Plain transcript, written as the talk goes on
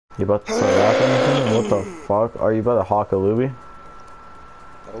You about to start rapping? What the fuck? Are you about to hawk a Luby?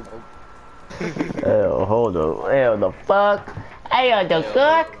 Ew, hold up. Ew, the fuck? Ew, the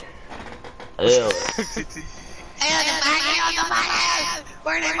fuck? Ew.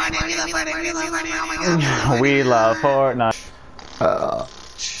 We love Fortnite.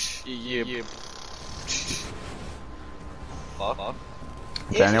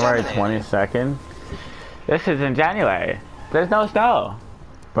 January 22nd? This is in January. There's no snow.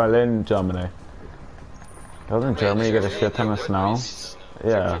 Berlin, Germany. Doesn't Germany get a shit ton of snow?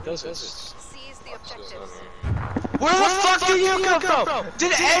 Yeah. Where the fuck did you come from?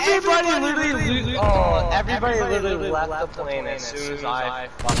 Did everybody literally everybody literally left the plane as soon as I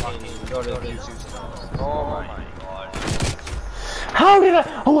fucking go to the YouTube. Oh my god. How did I?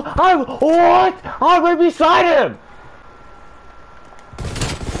 What? I'm right beside him!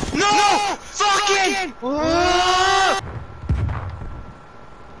 No! Fucking!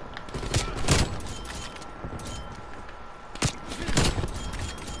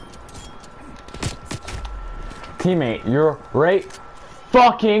 Teammate, you're right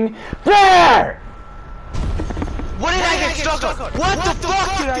fucking there! What did I get stuck on? What the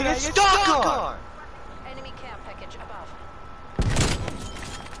fuck did I get stuck on? Enemy care package above.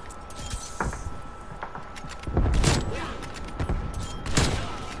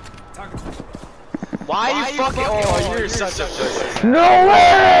 Why are you fucking? Oh, you're such a pussy. No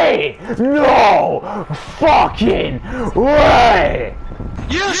way! No fucking way!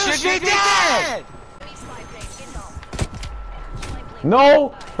 You should be dead! Enemy spy plane inbound.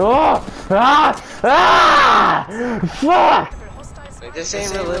 No! Fuck! Like, this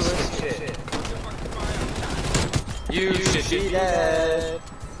ain't realistic shit. You should be dead.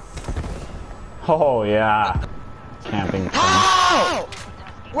 Oh yeah. Camping. How?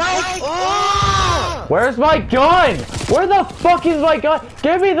 Right? Oh! Where's my gun? Where the fuck is my gun?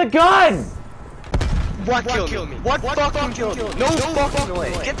 Give me the gun! What killed me? What fucking killed me? No fucking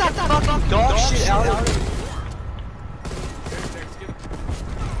way. Get that fucking dog shit out of here.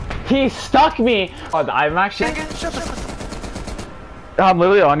 He stuck me! Oh, I'm actually... I'm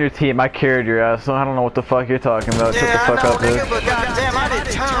literally on your team. I carried your ass, so I don't know what the fuck you're talking about. Shut the fuck up, dude. But goddamn, I did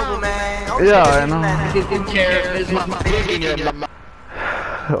terrible, man. Yeah, I know. I didn't care. It's my dick in your mouth.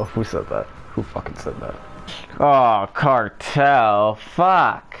 Oh, who said that? Who fucking said that? Oh, cartel.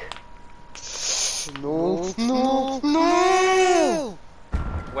 Fuck. No.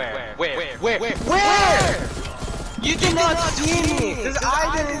 Where? You did not see me, because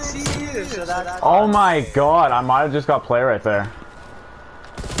I didn't see you, so that's... Oh my god, I might have just got play right there.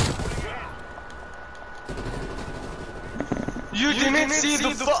 You didn't see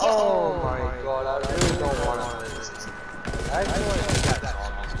the oh my god, I really don't want to. I feel like that's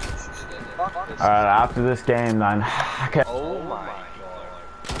almost Alright, after this game then. Okay. Oh my god.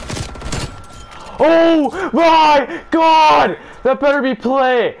 Oh my god! That better be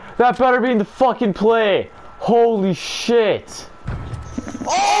play! That better be in the fucking play! Holy shit!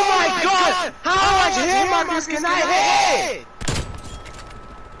 Oh my god! How much hit markers can I hit?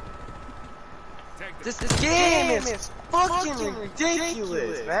 This game is fucking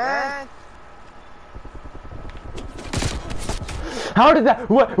ridiculous, man! How did that?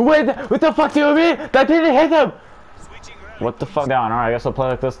 What the fuck do you mean? That didn't hit him! What the fuck down? Alright, I guess I'll play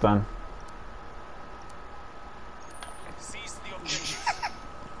like this then.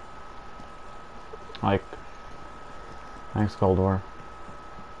 Like, thanks, Cold War.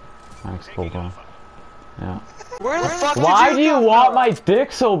 Thanks, Cold War. Yeah. Where the fuck Why do you come want from? my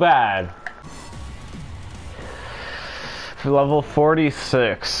dick so bad? Level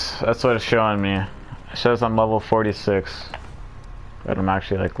 46. That's what it's showing me. It shows I'm level 46. But I'm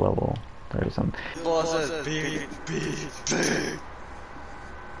actually like level 30 something. Boss says big.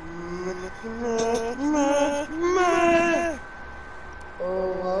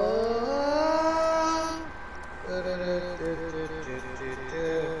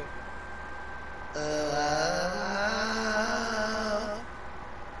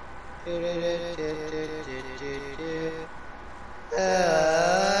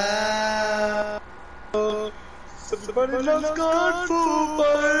 Somebody loves God for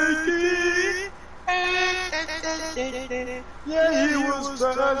fighting. Yeah, he was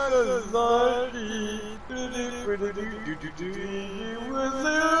personality. He was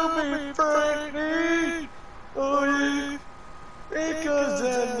helping frightening. Oh yeah, because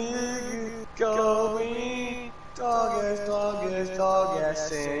that nigga called me dog ass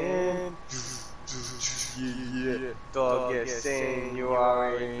saying. Yeah, dog ass saying, you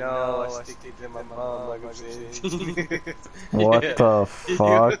already know, I stick it in my mom like I'm saying. What the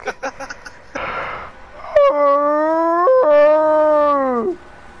fuck?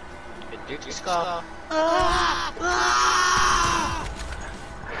 just go.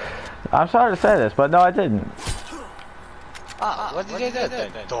 I'm sorry to say this, but no, I didn't. What did you do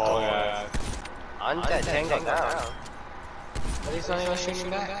then? Dog. I'm dead, tango down. But he's not even shooting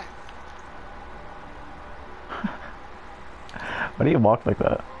back. Why do you walk like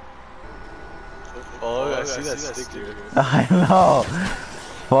that? Oh, I see that stick here. I know.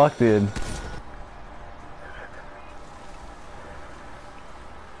 Fuck, dude.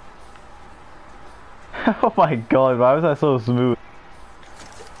 Oh my god, why was that so smooth?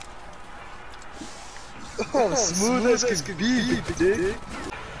 Oh, smooth as can be, dude.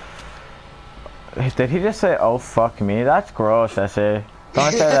 Did he just say, oh fuck me? That's gross, I say.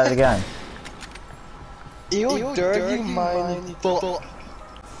 Don't say that again. You dirty mind fuck.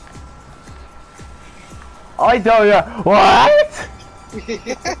 I don't know. What?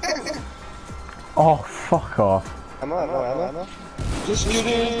 Oh, fuck off. Emma. Just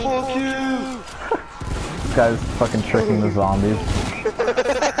kidding, fuck you. This guy's fucking tricking the zombies.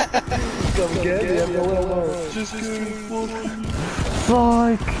 Come get me, I'm going alone. Just kidding, fuck you.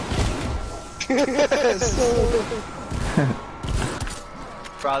 Fuck.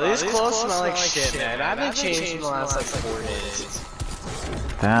 Bro, these clothes smell like shit, man. I haven't changed in the last like 4 days.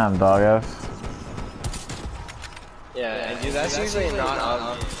 Damn, doggo. Yeah, and dude, that's usually not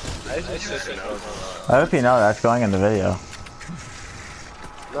on me. I just I hope you know that's going in the video.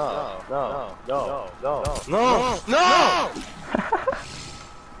 No.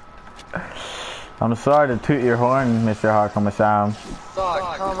 I'm sorry to toot your horn, Mr. Hakama-san.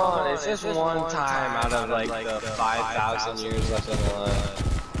 Fuck, come on, it's just one time out of like the 5,000 years left in the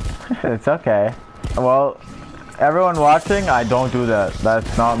life. It's okay. Well, everyone watching, I don't do that.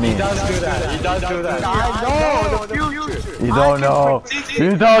 That's not me. He does do that. I know, the future. You don't know.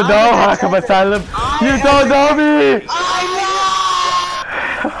 You don't know, Hakama-san. You don't know me!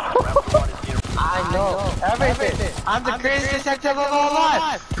 I know everything. I'm the greatest detective of all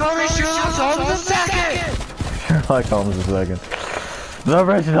life. Call me Sherlock Holmes the second. Sherlock Holmes the second. The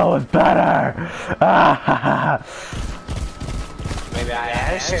original was better. Maybe I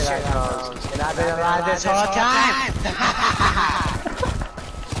am Sherlock Holmes, and I've been alive this whole time.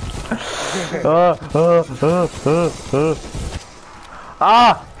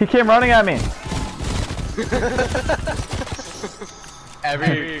 Ah! He came running at me.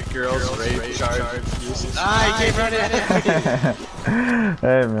 Every girl's rape charge uses. He came running at me.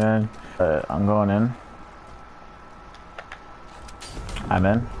 Hey man, I'm going in. I'm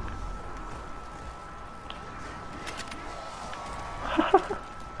in.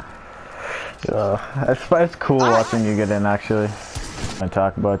 It's cool watching you get in actually. I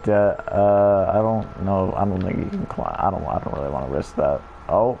talk about that. I don't know. I don't think you can climb. I don't really want to risk that.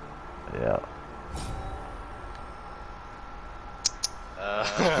 Oh, yeah.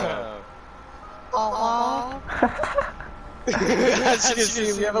 As you can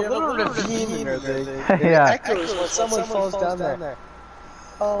see, we have a little ravine in our thing. Yeah. It echoes when someone falls down there.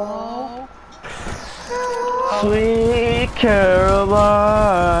 Oh. Sweet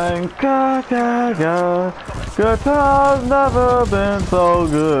Caroline, ga ga ga. Good times never been so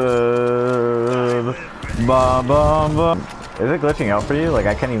good. Bum bum bum. Is it glitching out for you? Like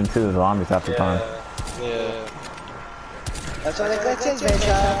I can't even see the zombies half the time. Yeah. That's why the glitch is, bitch.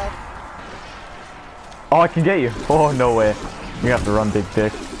 Oh, I can get you. Oh no way. You have to run, big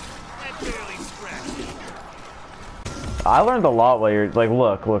dick. I learned a lot while you're like,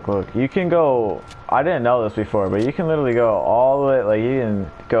 look. You can go. I didn't know this before, but you can literally go all the way. Like you can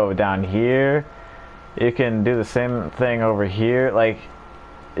go down here. You can do the same thing over here. Like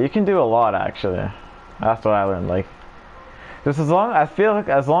you can do a lot actually. That's what I learned. Like just I feel like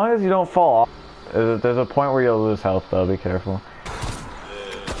as long as you don't fall off. There's a point where you'll lose health though. Be careful.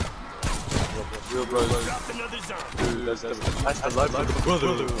 That's the life of the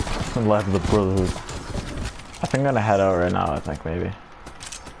brotherhood. The life of the brotherhood. I think I'm gonna head out right now. I think maybe.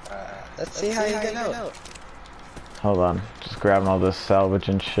 Let's see how you get out. Hold on, just grabbing all this salvage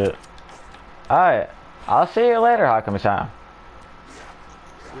and shit. Alright, I'll see you later, Hakama-san.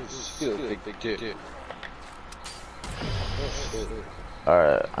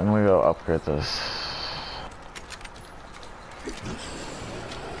 Alright, I'm gonna go upgrade this.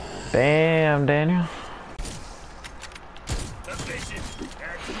 Damn, Daniel.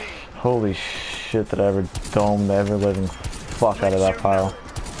 Holy shit, did I ever dome the ever living fuck out of that pile.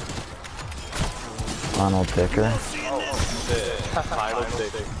 Final ticker.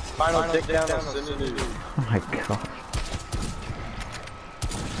 Final tick down vicinity. Oh my god.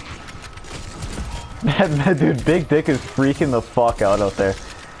 Man, dude, Big Dick is freaking the fuck out there.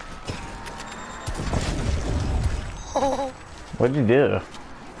 What'd you do?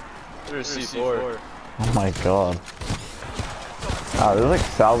 There's C4. Oh my god. Wow, there's like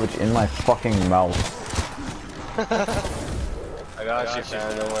salvage in my fucking mouth. I got you,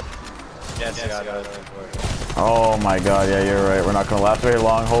 fam. Don't worry. Yes, I got it. Oh my god, yeah, you're right. We're not gonna last very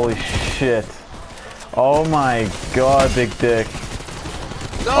long. Holy shit. Oh my god, big dick.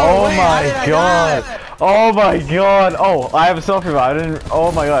 No, Oh wait, my god. Oh my god. Oh, I have a selfie revive. I didn't.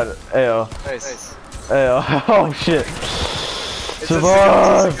 Oh my god. Ayo. Nice. Ayo. Oh shit.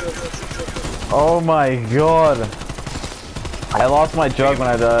 Survive. Oh my god. I lost my jug when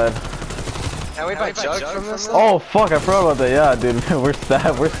I died. Can we buy jug from this? Oh fuck, I forgot about that. Yeah, dude. We're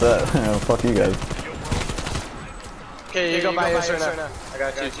set. We're set. Fuck you guys. Okay, you go buy yours right now. I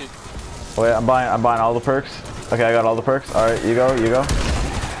got you. Wait, I'm buying all the perks. Okay, I got all the perks. Alright, you go.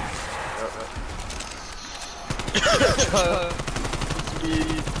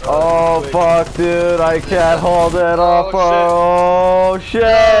 Oh fuck, dude, I can't hold it up. Oh shit,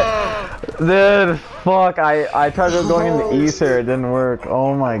 dude, fuck. I tried going in the ether, it didn't work.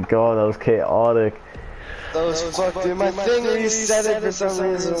 Oh my god, that was chaotic. That was fuck, dude. My thing reset it for some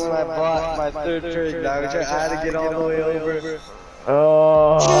reason when I bought my third turret. Now I had to get all the way over.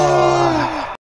 Oh.